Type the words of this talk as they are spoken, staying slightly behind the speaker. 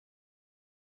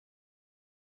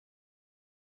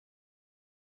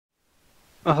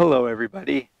Well, hello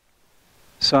everybody.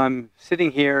 So I'm sitting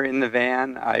here in the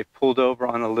van. I pulled over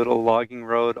on a little logging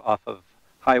road off of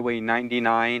Highway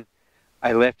 99.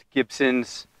 I left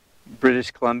Gibson's, British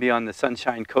Columbia on the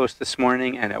Sunshine Coast this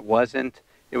morning, and it wasn't.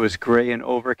 It was gray and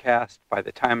overcast. By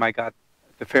the time I got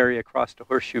the ferry across to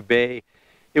Horseshoe Bay,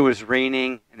 it was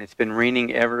raining, and it's been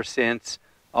raining ever since,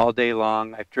 all day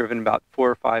long. I've driven about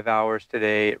 4 or 5 hours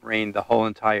today. It rained the whole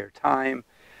entire time.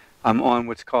 I'm on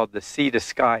what's called the Sea to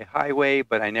Sky Highway,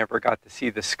 but I never got to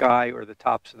see the sky or the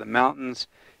tops of the mountains.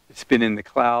 It's been in the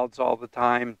clouds all the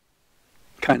time.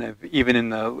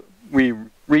 We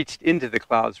reached into the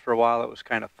clouds for a while. It was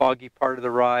kind of foggy part of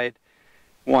the ride,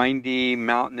 windy,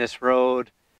 mountainous road.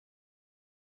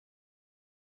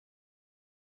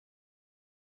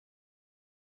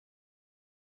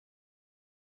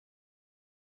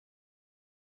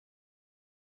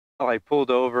 I pulled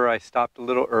over. I stopped a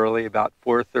little early, about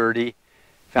 4:30,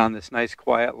 found this nice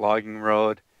quiet logging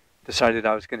road, decided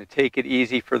I was going to take it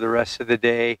easy for the rest of the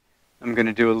day. I'm going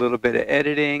to do a little bit of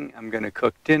editing. I'm going to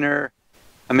cook dinner.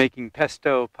 I'm making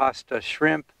pesto pasta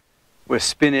shrimp with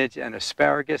spinach and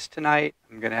asparagus tonight.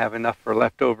 I'm going to have enough for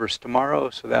leftovers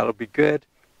tomorrow, so that'll be good.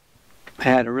 I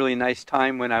had a really nice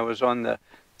time when I was on the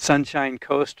Sunshine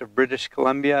Coast of British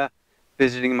Columbia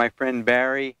visiting my friend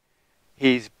Barry.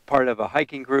 He's part of a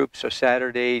hiking group, so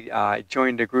Saturday I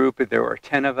joined a group. There were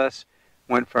 10 of us,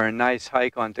 went for a nice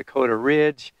hike on Dakota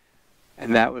Ridge,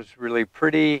 and that was really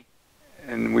pretty.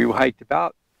 And we hiked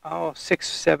about 6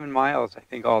 or 7 miles, I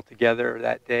think, altogether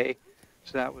that day,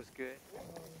 so that was good.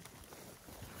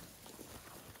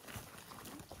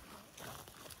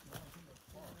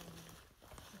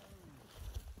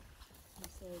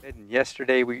 And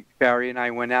yesterday Barry and I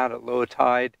went out at low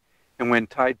tide and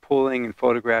went tide pooling and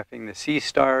photographing the sea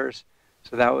stars,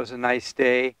 so that was a nice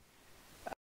day.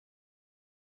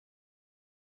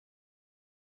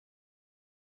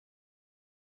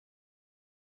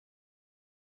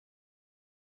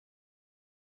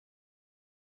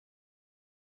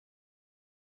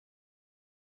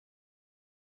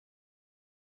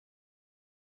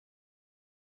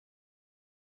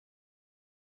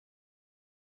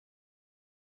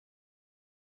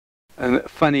 A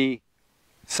funny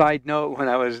side note, when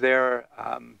I was there,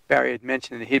 Barry had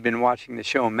mentioned that he'd been watching the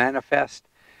show Manifest,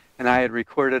 and I had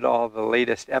recorded all the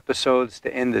latest episodes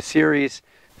to end the series.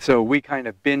 So we kind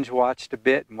of binge watched a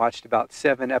bit and watched about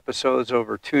 7 episodes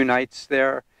over 2 nights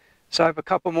there. So I have a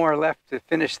couple more left to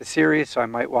finish the series, so I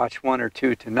might watch 1 or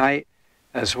 2 tonight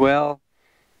as well.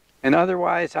 And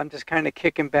otherwise, I'm just kind of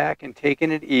kicking back and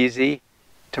taking it easy.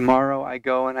 Tomorrow I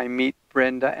go and I meet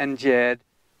Brenda and Jed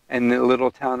in the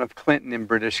little town of Clinton in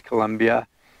British Columbia.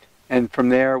 And from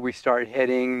there we start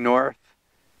heading north.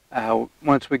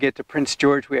 Once we get to Prince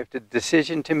George, we have a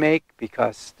decision to make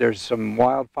because there's some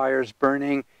wildfires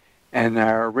burning, and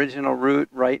our original route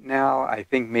right now I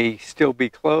think may still be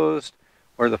closed,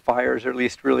 or the fires are at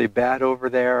least really bad over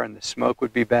there and the smoke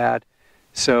would be bad.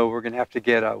 So we're going to have to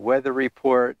get a weather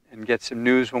report and get some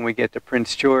news when we get to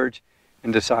Prince George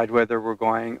and decide whether we're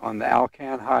going on the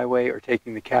Alcan Highway or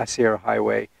taking the Cassiar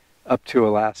Highway up to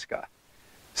Alaska.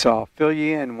 So I'll fill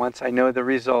you in once I know the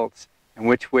results and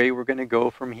which way we're going to go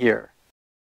from here.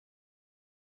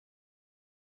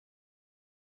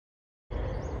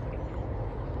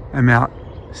 I'm out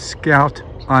Scout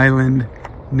Island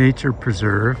Nature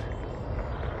Preserve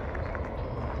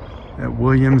at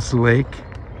Williams Lake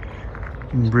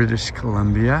in British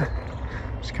Columbia.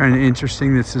 It's kind of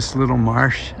interesting. It's this little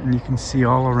marsh, and you can see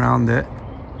all around it.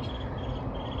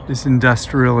 It's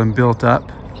industrial and built up.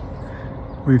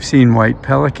 We've seen white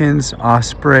pelicans,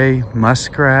 osprey,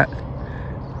 muskrat,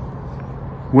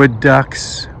 wood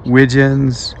ducks,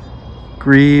 widgeons,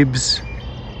 grebes.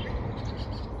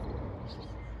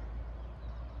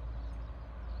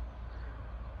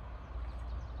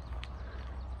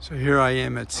 So here I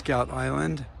am at Scout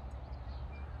Island.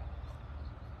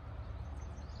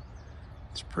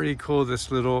 It's pretty cool, this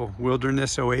little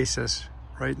wilderness oasis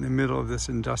right in the middle of this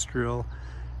industrial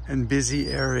and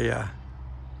busy area.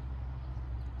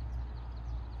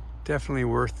 Definitely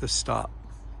worth the stop.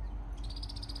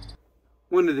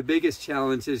 One of the biggest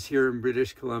challenges here in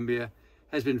British Columbia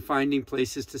has been finding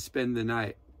places to spend the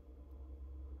night.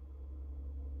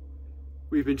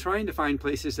 We've been trying to find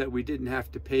places that we didn't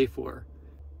have to pay for.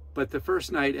 But the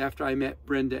first night after I met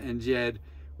Brenda and Jed,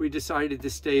 we decided to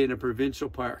stay in a provincial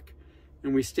park.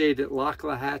 And we stayed at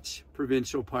Lachlan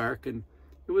Provincial Park, and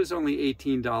it was only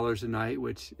 $18 a night,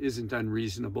 which isn't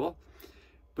unreasonable.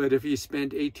 But if you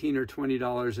spend $18 or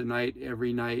 $20 a night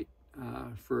every night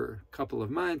for a couple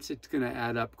of months, it's going to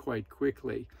add up quite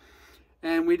quickly.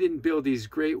 And we didn't build these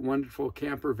great, wonderful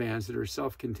camper vans that are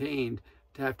self-contained.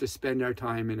 to have to spend our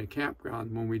time in a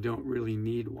campground when we don't really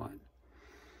need one.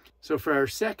 So for our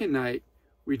second night,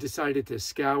 we decided to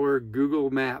scour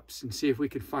Google Maps and see if we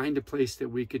could find a place that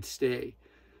we could stay.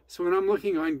 So when I'm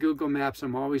looking on Google Maps,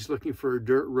 I'm always looking for a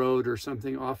dirt road or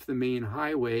something off the main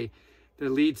highway that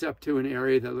leads up to an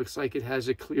area that looks like it has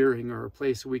a clearing or a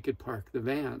place we could park the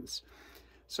vans.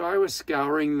 So I was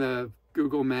scouring the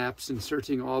Google Maps and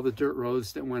searching all the dirt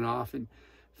roads that went off, and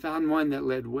found one that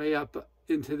led way up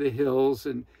into the hills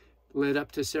and led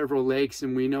up to several lakes.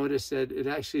 And we noticed that it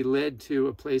actually led to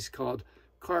a place called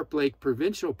Carp Lake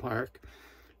Provincial Park,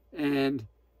 and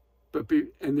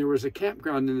there was a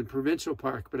campground in the provincial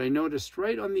park. But I noticed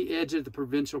right on the edge of the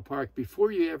provincial park,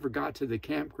 before you ever got to the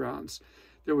campgrounds,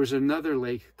 there was another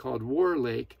lake called War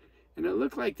Lake, and it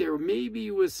looked like there maybe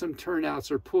was some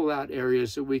turnouts or pull-out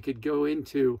areas that we could go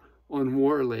into on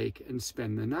War Lake and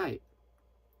spend the night.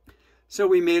 So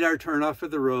we made our turn off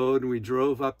of the road, and we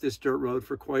drove up this dirt road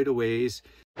for quite a ways.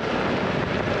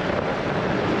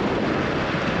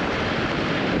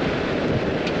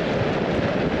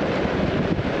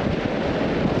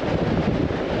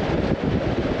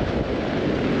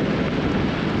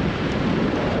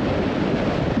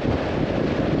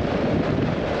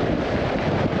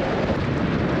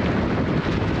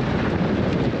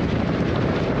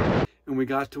 And we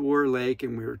got to War Lake,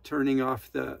 and we were turning off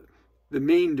the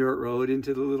main dirt road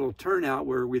into the little turnout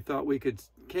where we thought we could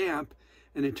camp,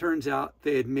 and it turns out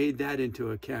they had made that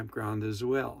into a campground as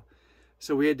well.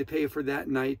 So we had to pay for that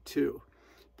night too.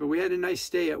 But we had a nice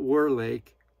stay at War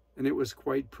Lake, and it was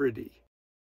quite pretty.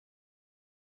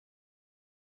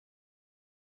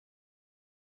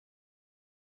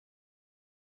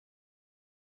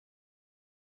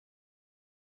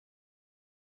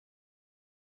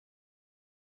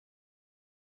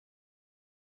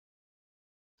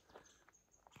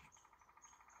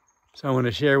 So I want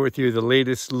to share with you the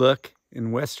latest look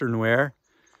in Western wear,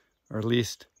 or at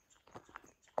least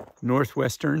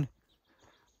Northwestern,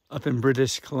 up in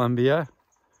British Columbia,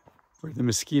 where the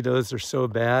mosquitoes are so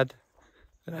bad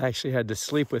that I actually had to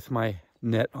sleep with my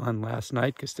net on last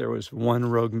night because there was one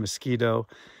rogue mosquito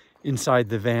inside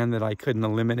the van that I couldn't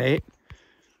eliminate.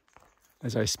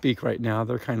 As I speak right now,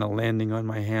 they're kind of landing on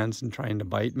my hands and trying to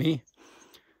bite me.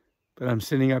 But I'm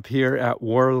sitting up here at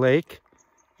War Lake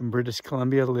in British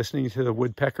Columbia listening to the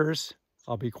woodpeckers.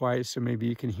 I'll be quiet so maybe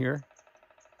you can hear.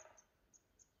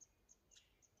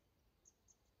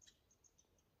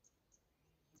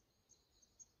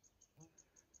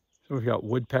 So we've got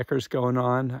woodpeckers going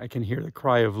on. I can hear the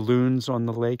cry of loons on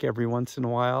the lake every once in a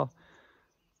while.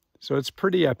 So it's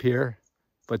pretty up here,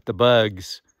 but the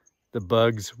bugs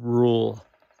rule.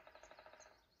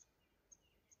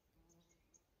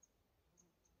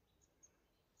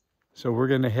 So we're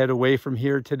going to head away from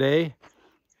here today,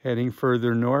 heading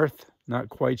further north. Not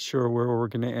quite sure where we're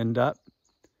going to end up,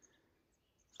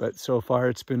 but so far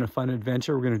it's been a fun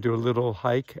adventure. We're going to do a little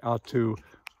hike out to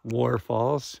War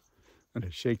Falls. I'm going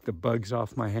to shake the bugs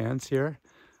off my hands here.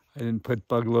 I didn't put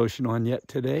bug lotion on yet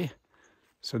today,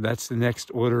 so that's the next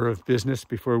order of business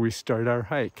before we start our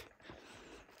hike.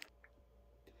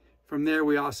 From there,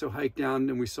 we also hiked down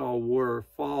and we saw War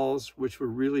Falls, which were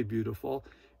really beautiful,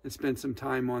 and spent some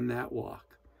time on that walk.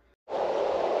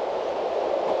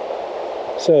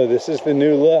 So this is the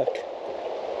new look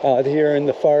out here in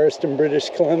the forest in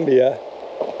British Columbia.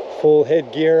 Full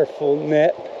headgear, full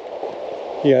net.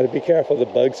 You got to be careful, the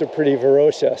bugs are pretty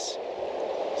ferocious.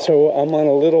 So I'm on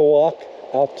a little walk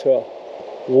out to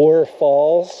War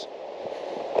Falls,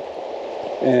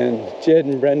 and Jed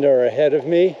and Brenda are ahead of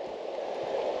me,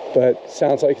 but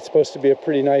sounds like it's supposed to be a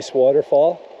pretty nice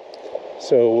waterfall.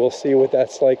 So we'll see what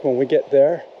that's like when we get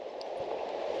there.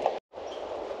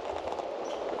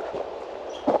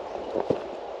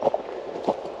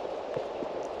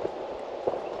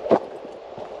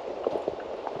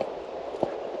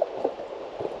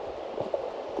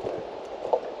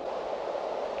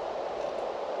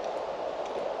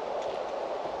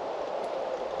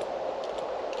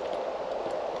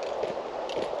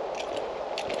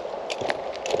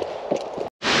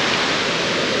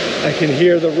 I can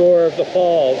hear the roar of the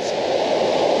falls.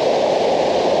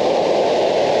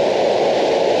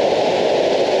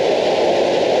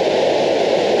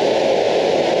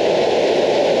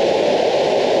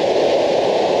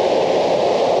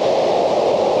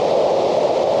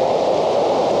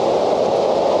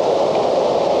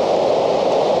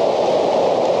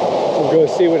 We'll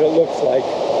go see what it looks like.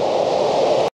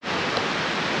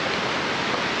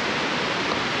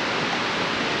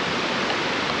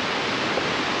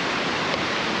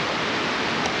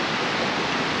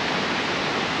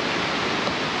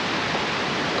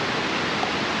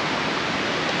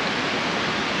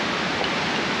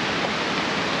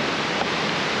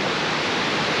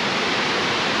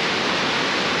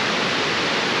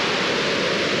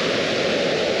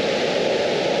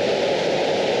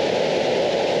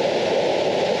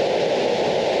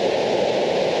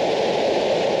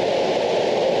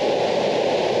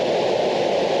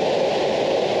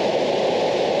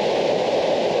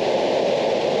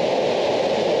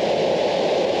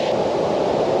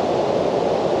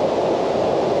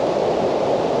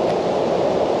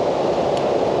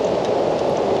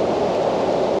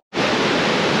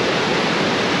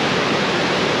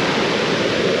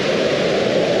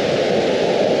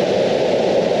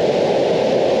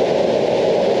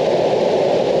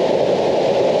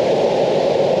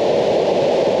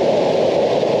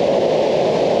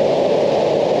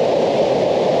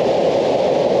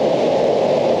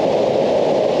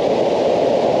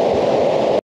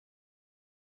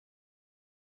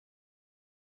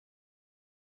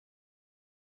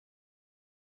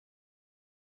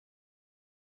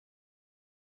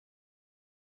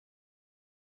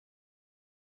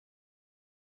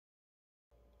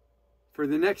 For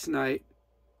the next night,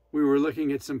 we were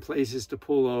looking at some places to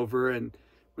pull over, and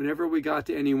whenever we got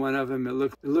to any one of them, it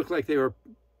looked like they were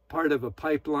part of a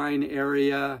pipeline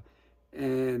area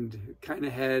and kind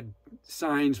of had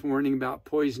signs warning about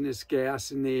poisonous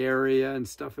gas in the area and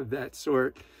stuff of that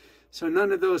sort. So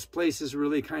none of those places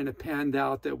really kind of panned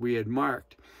out that we had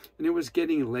marked. And it was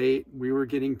getting late, we were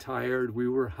getting tired, we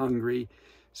were hungry.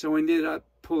 So we ended up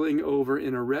pulling over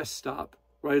in a rest stop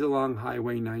right along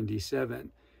Highway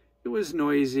 97. It was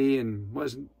noisy and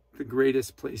wasn't the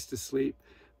greatest place to sleep,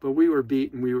 but we were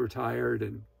beat and we were tired,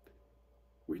 and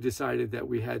we decided that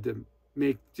we had to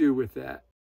make do with that.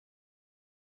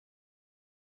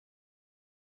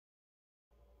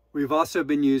 We've also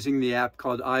been using the app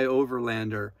called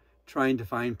iOverlander, trying to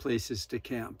find places to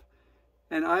camp.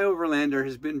 And iOverlander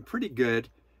has been pretty good.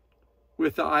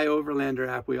 With the iOverlander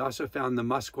app, we also found the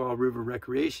Musquaw River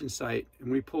Recreation Site, and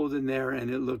we pulled in there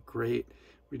and it looked great.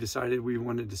 We decided we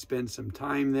wanted to spend some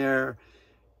time there.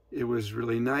 It was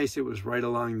really nice. It was right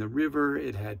along the river.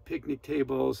 It had picnic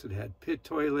tables. It had pit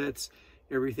toilets.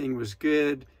 Everything was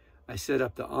good. I set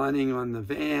up the awning on the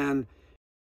van.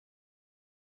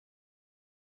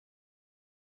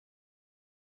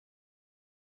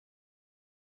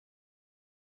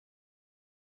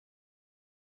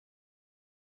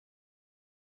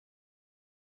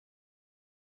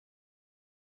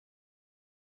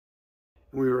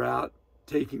 We were out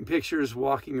taking pictures,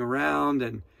 walking around,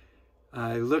 and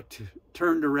I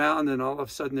turned around, and all of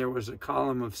a sudden there was a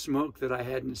column of smoke that I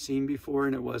hadn't seen before,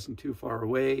 and it wasn't too far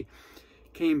away.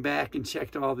 Came back and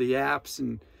checked all the apps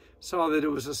and saw that it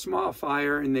was a small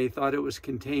fire, and they thought it was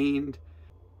contained.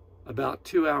 About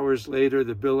 2 hours later,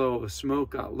 the billow of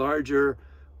smoke got larger.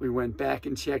 We went back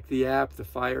and checked the app. The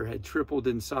fire had tripled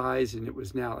in size, and it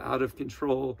was now out of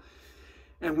control.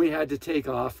 And we had to take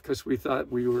off because we thought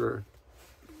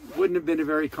wouldn't have been a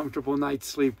very comfortable night's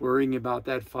sleep worrying about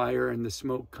that fire and the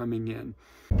smoke coming in.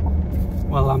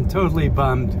 Well, I'm totally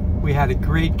bummed. We had a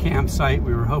great campsite.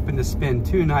 We were hoping to spend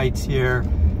 2 nights here.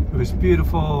 It was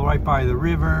beautiful right by the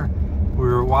river. We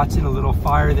were watching a little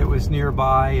fire that was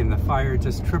nearby, and the fire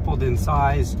just tripled in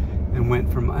size and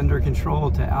went from under control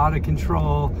to out of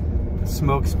control. The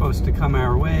smoke's supposed to come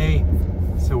our way,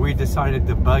 so we decided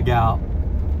to bug out.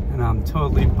 And I'm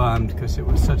totally bummed because it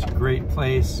was such a great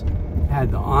place.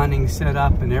 Had the awning set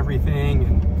up and everything,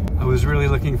 and I was really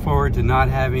looking forward to not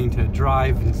having to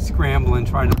drive and scramble and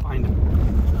try to find it.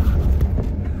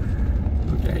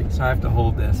 Okay, so I have to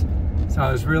hold this. So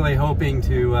I was really hoping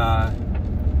to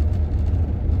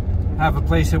have a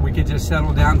place that we could just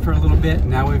settle down for a little bit.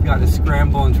 Now we've got to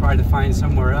scramble and try to find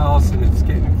somewhere else, and it's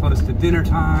getting close to dinner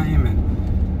time,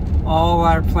 and all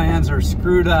our plans are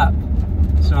screwed up.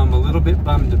 So I'm a little bit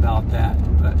bummed about that,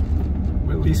 but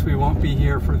at least we won't be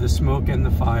here for the smoke and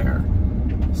the fire.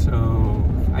 So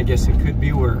I guess it could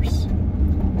be worse.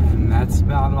 And that's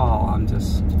about all. I'm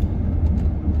just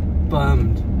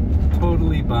bummed,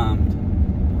 totally bummed.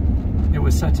 It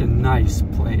was such a nice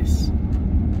place.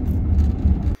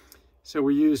 So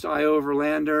we used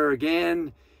iOverlander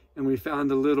again, and we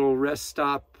found a little rest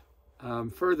stop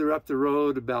further up the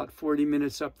road, about 40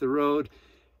 minutes up the road.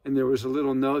 And there was a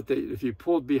little note that if you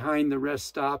pulled behind the rest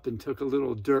stop and took a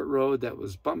little dirt road that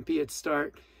was bumpy at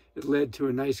start, it led to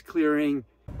a nice clearing.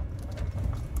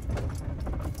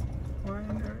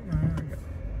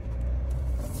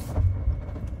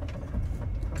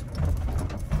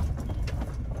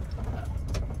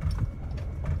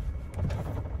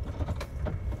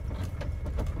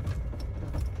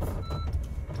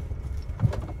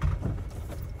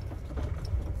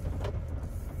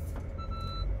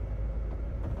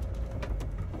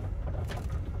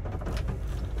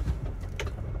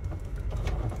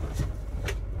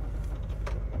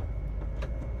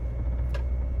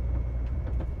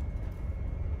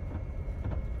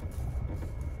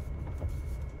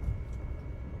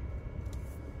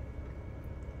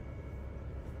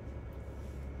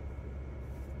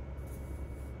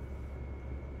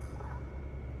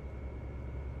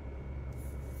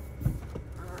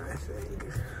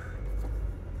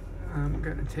 I'm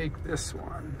gonna take this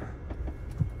one.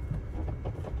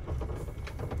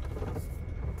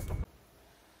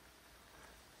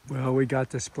 Well, we got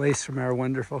displaced from our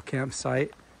wonderful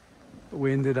campsite, but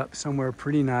we ended up somewhere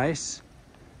pretty nice.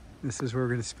 This is where we're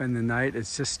gonna spend the night.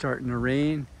 It's just starting to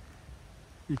rain.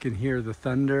 You can hear the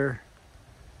thunder.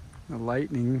 The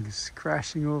lightning's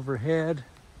crashing overhead,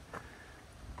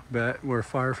 but we're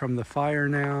far from the fire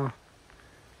now,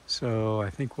 so I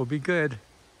think we'll be good.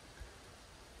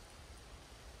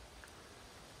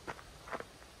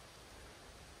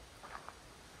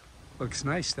 Looks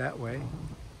nice that way.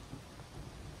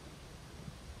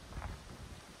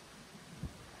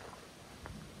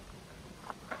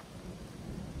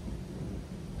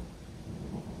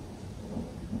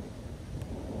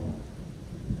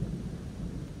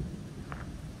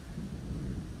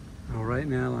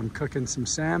 I'm cooking some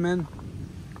salmon.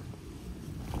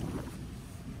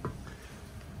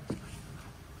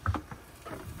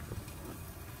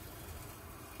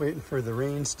 Waiting for the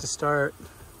rains to start.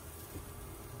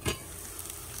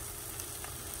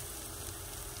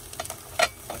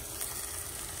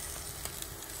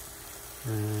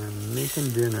 And making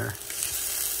dinner.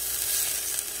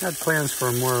 Had plans for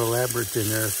a more elaborate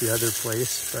dinner at the other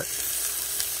place, but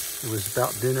it was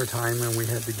about dinner time and we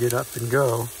had to get up and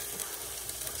go.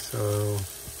 So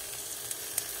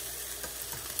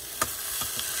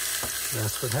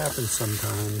that's what happens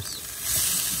sometimes.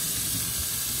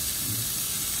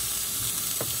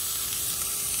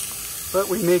 But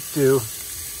we make do.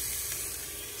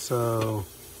 So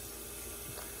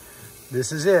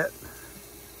this is it.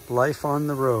 Life on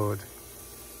the road.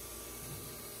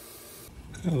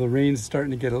 Well, the rain's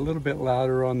starting to get a little bit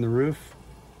louder on the roof.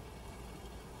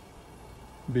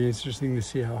 It'll be interesting to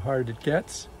see how hard it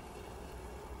gets.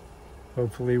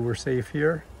 Hopefully we're safe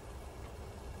here.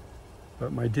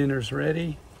 But my dinner's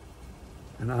ready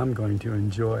and I'm going to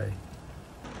enjoy.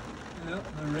 Well,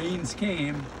 the rains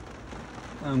came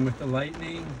along with the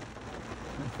lightning,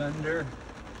 the thunder.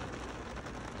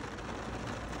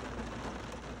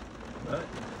 But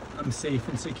I'm safe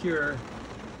and secure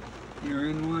here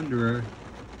in Wanderer.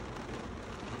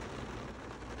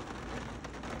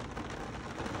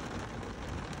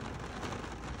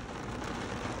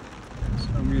 So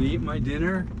I'm going to eat my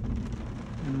dinner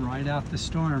and ride out the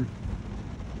storm.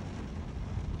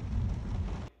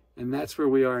 And that's where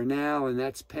we are now, and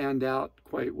that's panned out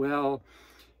quite well.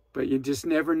 But you just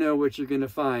never know what you're going to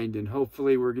find, and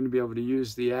hopefully we're going to be able to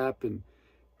use the app and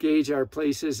gauge our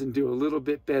places and do a little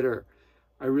bit better.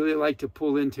 I really like to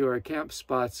pull into our camp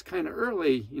spots kind of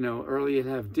early, early and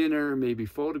have dinner, maybe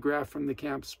photograph from the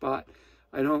camp spot.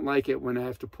 I don't like it when I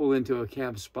have to pull into a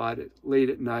camp spot late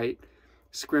at night,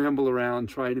 scramble around,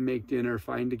 try to make dinner,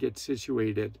 find to get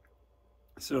situated.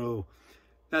 So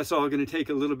that's all going to take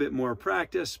a little bit more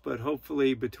practice, but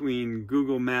hopefully between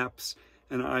Google Maps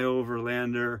and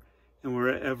iOverlander and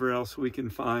wherever else we can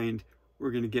find,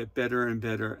 we're going to get better and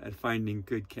better at finding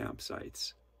good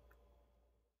campsites.